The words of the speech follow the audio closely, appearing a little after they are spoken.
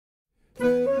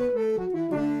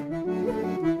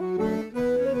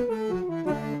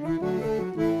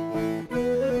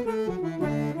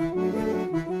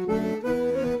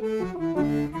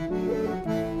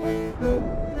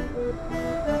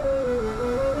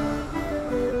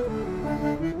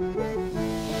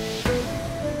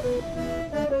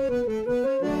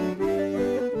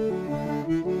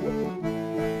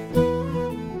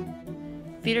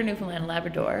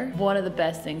Labrador. One of the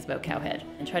best things about Cowhead,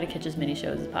 and try to catch as many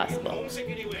shows as possible.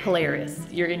 Hilarious.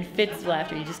 You're in fits of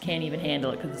laughter, you just can't even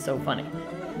handle it because it's so funny.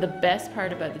 The best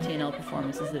part about the TNL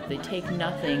performance is that they take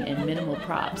nothing and minimal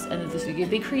props, and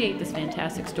they create this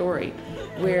fantastic story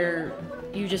where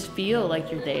you just feel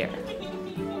like you're there.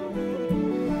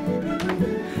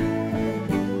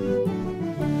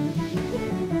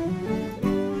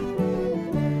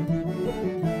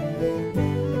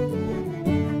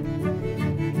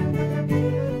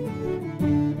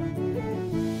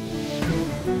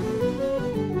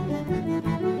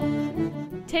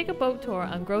 Take a boat tour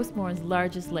on Gros Morne's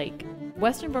largest lake.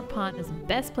 Western Brook Pond is the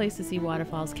best place to see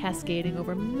waterfalls cascading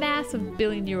over massive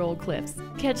billion-year-old cliffs.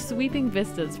 Catch sweeping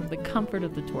vistas from the comfort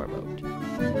of the tour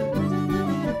boat.